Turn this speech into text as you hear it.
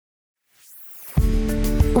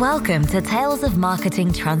Welcome to Tales of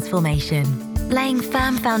Marketing Transformation, laying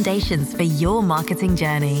firm foundations for your marketing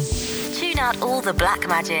journey. Tune out all the black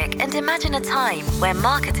magic and imagine a time where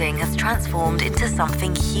marketing has transformed into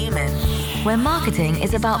something human. Where marketing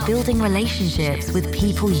is about building relationships with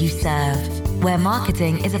people you serve. Where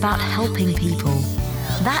marketing is about helping people.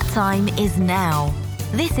 That time is now.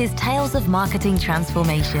 This is Tales of Marketing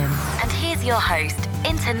Transformation. And here's your host,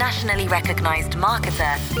 internationally recognized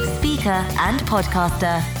marketer, speaker, and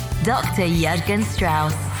podcaster, Dr. Jürgen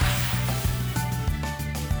Strauss.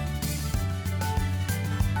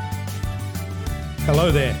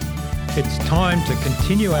 Hello there. It's time to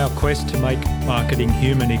continue our quest to make marketing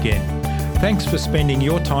human again. Thanks for spending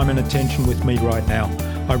your time and attention with me right now.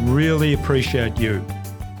 I really appreciate you.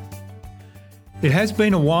 It has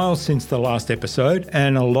been a while since the last episode,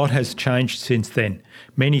 and a lot has changed since then.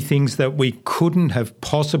 Many things that we couldn't have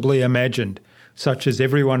possibly imagined, such as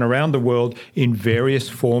everyone around the world in various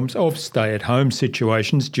forms of stay-at-home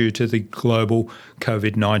situations due to the global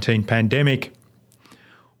COVID-19 pandemic.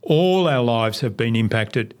 All our lives have been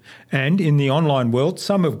impacted, and in the online world,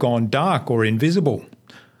 some have gone dark or invisible,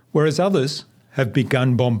 whereas others have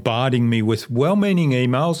begun bombarding me with well-meaning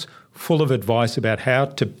emails full of advice about how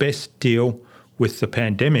to best deal with the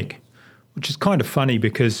pandemic, which is kind of funny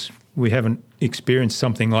because we haven't experienced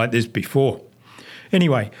something like this before.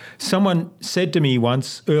 Anyway, someone said to me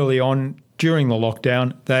once early on during the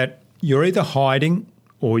lockdown that you're either hiding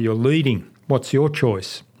or you're leading. What's your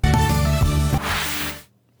choice?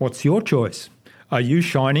 What's your choice? Are you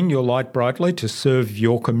shining your light brightly to serve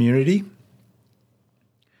your community?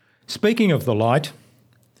 Speaking of the light,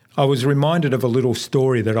 I was reminded of a little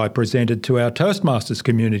story that I presented to our Toastmasters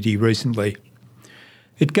community recently.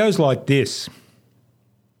 It goes like this.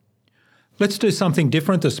 Let's do something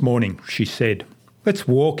different this morning, she said. Let's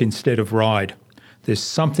walk instead of ride. There's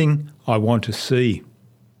something I want to see.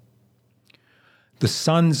 The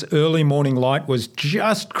sun's early morning light was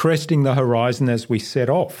just cresting the horizon as we set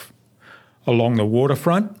off. Along the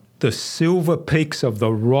waterfront, the silver peaks of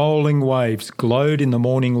the rolling waves glowed in the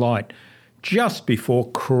morning light just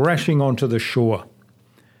before crashing onto the shore.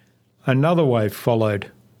 Another wave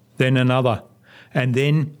followed, then another, and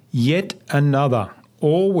then yet another,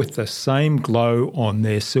 all with the same glow on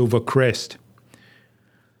their silver crest.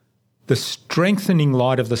 The strengthening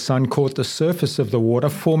light of the sun caught the surface of the water,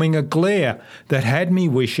 forming a glare that had me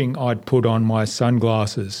wishing I'd put on my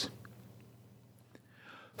sunglasses.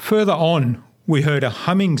 Further on, we heard a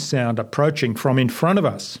humming sound approaching from in front of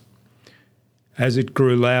us. As it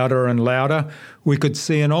grew louder and louder, we could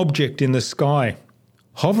see an object in the sky,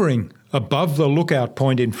 hovering above the lookout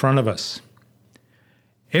point in front of us.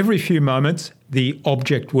 Every few moments, the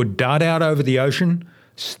object would dart out over the ocean,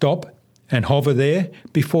 stop and hover there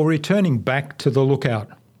before returning back to the lookout.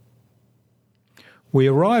 We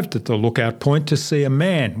arrived at the lookout point to see a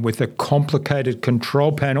man with a complicated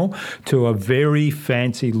control panel to a very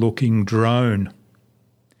fancy-looking drone.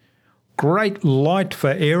 Great light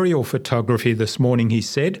for aerial photography this morning, he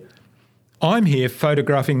said. I'm here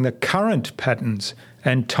photographing the current patterns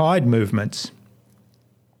and tide movements.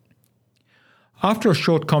 After a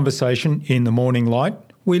short conversation in the morning light,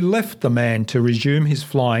 we left the man to resume his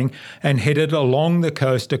flying and headed along the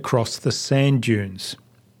coast across the sand dunes.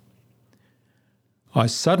 I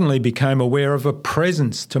suddenly became aware of a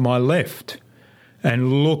presence to my left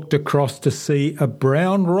and looked across to see a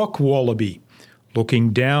brown rock wallaby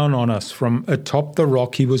looking down on us from atop the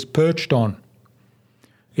rock he was perched on.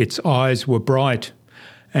 Its eyes were bright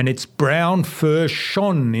and its brown fur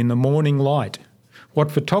shone in the morning light,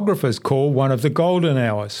 what photographers call one of the golden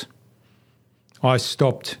hours. I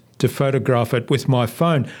stopped to photograph it with my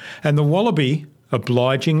phone, and the wallaby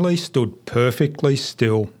obligingly stood perfectly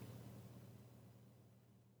still.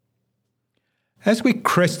 As we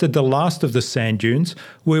crested the last of the sand dunes,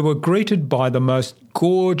 we were greeted by the most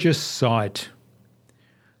gorgeous sight.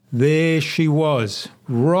 There she was,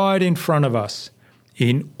 right in front of us,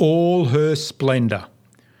 in all her splendour,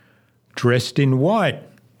 dressed in white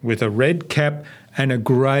with a red cap and a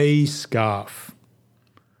grey scarf.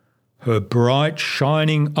 Her bright,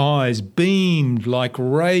 shining eyes beamed like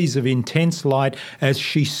rays of intense light as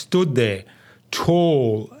she stood there,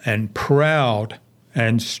 tall and proud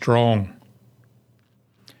and strong.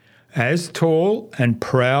 As tall and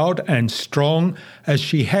proud and strong as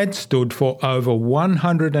she had stood for over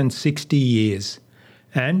 160 years,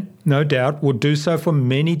 and no doubt would do so for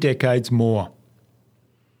many decades more.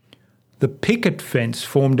 The picket fence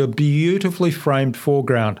formed a beautifully framed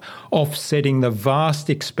foreground, offsetting the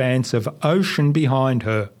vast expanse of ocean behind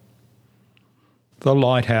her. The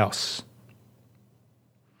lighthouse.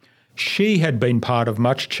 She had been part of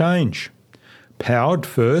much change, powered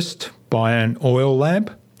first by an oil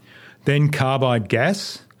lamp, then carbide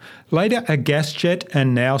gas, later a gas jet,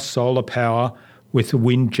 and now solar power with a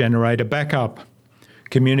wind generator backup.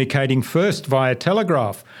 Communicating first via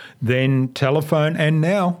telegraph, then telephone, and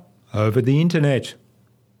now over the internet.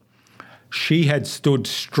 She had stood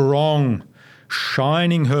strong,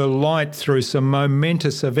 shining her light through some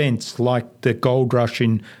momentous events like the gold rush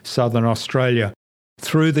in southern Australia,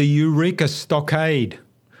 through the Eureka Stockade,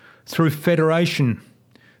 through Federation,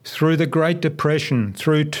 through the Great Depression,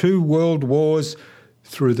 through 2 world wars,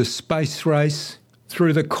 through the space race,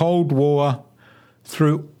 through the Cold War,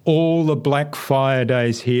 through all the Black Fire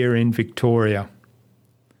days here in Victoria.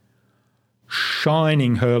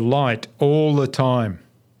 Shining her light all the time.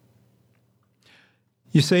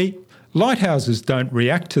 You see, lighthouses don't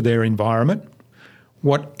react to their environment.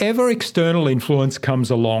 Whatever external influence comes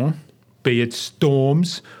along, be it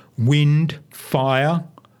storms, wind, fire,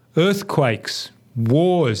 earthquakes,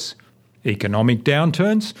 wars, economic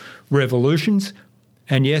downturns, revolutions,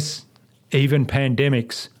 and yes, even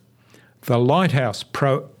pandemics, the lighthouse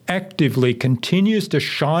proactively continues to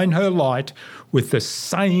shine her light with the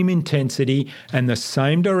same intensity and the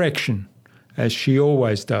same direction as she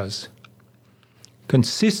always does.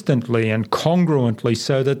 Consistently and congruently,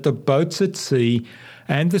 so that the boats at sea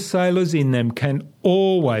and the sailors in them can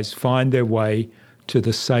always find their way to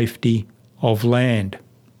the safety of land.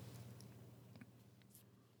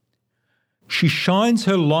 She shines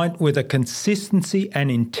her light with a consistency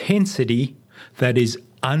and intensity that is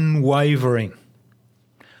unwavering,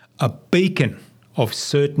 a beacon of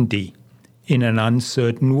certainty in an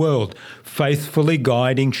uncertain world, faithfully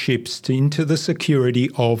guiding ships into the security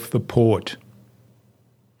of the port.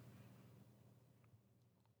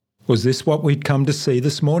 Was this what we'd come to see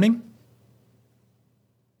this morning?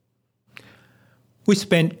 We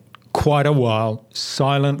spent quite a while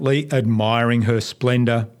silently admiring her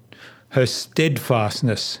splendour, her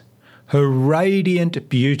steadfastness, her radiant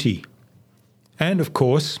beauty, and of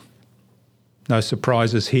course, no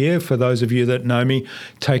surprises here for those of you that know me,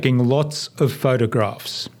 taking lots of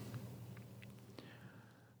photographs.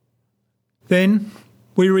 Then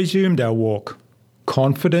we resumed our walk,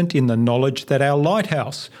 confident in the knowledge that our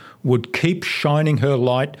lighthouse would keep shining her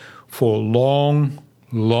light for long,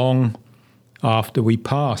 long after we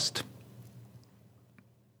passed.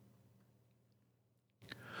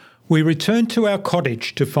 We returned to our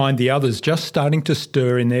cottage to find the others just starting to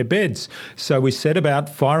stir in their beds, so we set about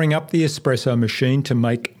firing up the espresso machine to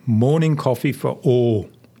make morning coffee for all.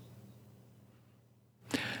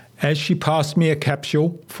 As she passed me a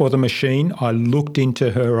capsule for the machine, I looked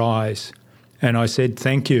into her eyes and I said,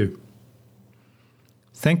 "Thank you.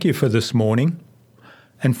 Thank you for this morning,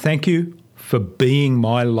 and thank you for being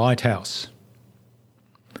my lighthouse."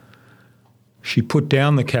 She put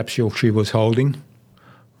down the capsule she was holding,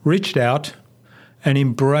 reached out and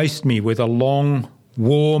embraced me with a long,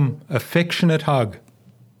 warm, affectionate hug.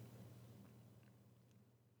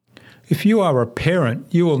 If you are a parent,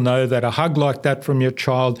 you will know that a hug like that from your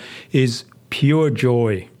child is pure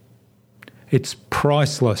joy. It's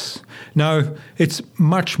priceless. No, it's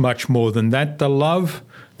much, much more than that. The love,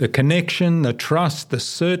 the connection, the trust, the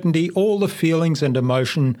certainty, all the feelings and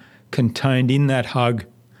emotion contained in that hug,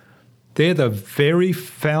 they're the very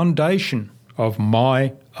foundation of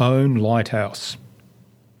my own lighthouse.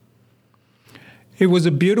 It was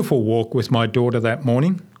a beautiful walk with my daughter that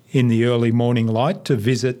morning in the early morning light to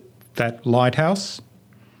visit that lighthouse.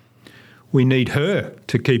 We need her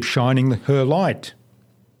to keep shining her light.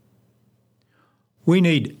 We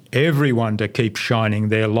need everyone to keep shining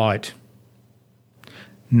their light.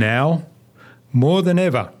 Now, more than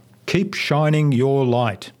ever, keep shining your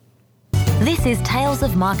light. This is Tales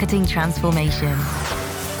of Marketing Transformation.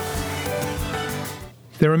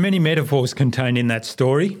 There are many metaphors contained in that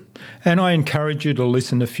story, and I encourage you to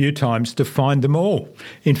listen a few times to find them all.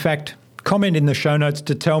 In fact, comment in the show notes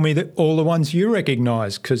to tell me that all the ones you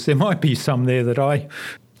recognise, because there might be some there that I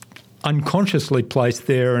unconsciously placed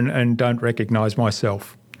there and don't recognise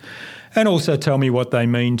myself. And also tell me what they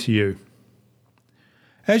mean to you.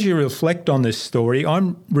 As you reflect on this story,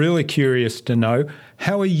 I'm really curious to know,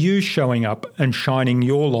 how are you showing up and shining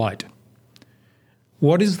your light?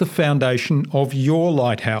 What is the foundation of your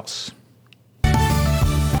lighthouse?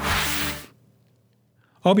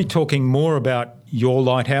 I'll be talking more about your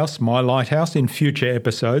lighthouse, my lighthouse, in future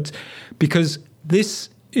episodes, because this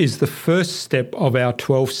is the first step of our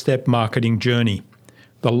 12-step marketing journey.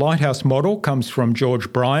 The lighthouse model comes from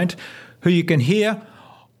George Bryant, who you can hear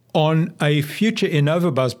on a future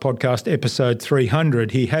InnovaBuzz podcast, episode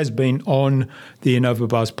 300. He has been on the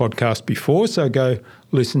InnovaBuzz podcast before, so go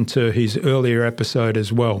listen to his earlier episode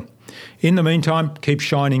as well. In the meantime, keep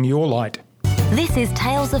shining your light. This is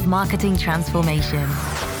Tales of Marketing Transformation.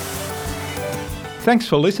 Thanks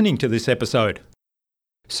for listening to this episode.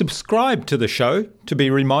 Subscribe to the show to be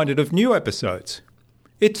reminded of new episodes.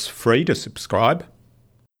 It's free to subscribe.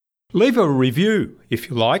 Leave a review if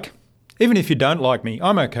you like. Even if you don't like me,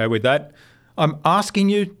 I'm okay with that. I'm asking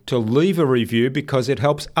you to leave a review because it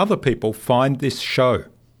helps other people find this show.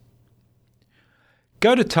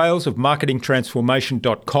 Go to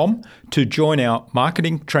talesofmarketingtransformation.com to join our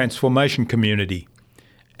Marketing Transformation community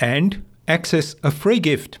and access a free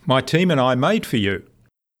gift my team and I made for you.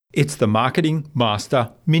 It's the Marketing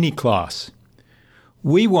Master Mini Class.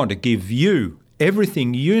 We want to give you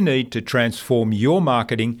everything you need to transform your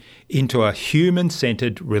marketing into a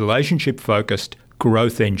human-centered, relationship-focused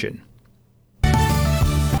growth engine.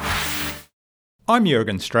 I'm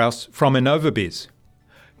Jürgen Strauss from InnovaBiz.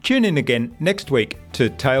 Tune in again next week to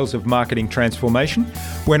Tales of Marketing Transformation,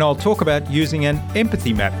 when I'll talk about using an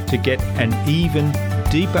empathy map to get an even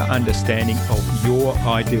deeper understanding of your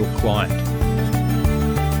ideal client.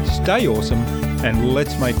 Stay awesome and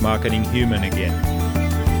let's make marketing human again.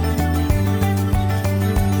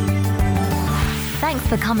 Thanks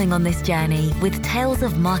for coming on this journey with Tales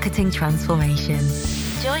of Marketing Transformation.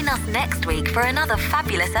 Join us next week for another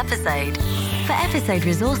fabulous episode. For episode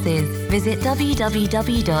resources, visit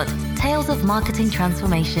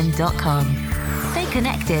www.talesofmarketingtransformation.com. Stay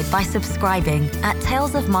connected by subscribing at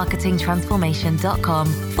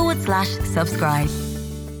talesofmarketingtransformation.com/subscribe.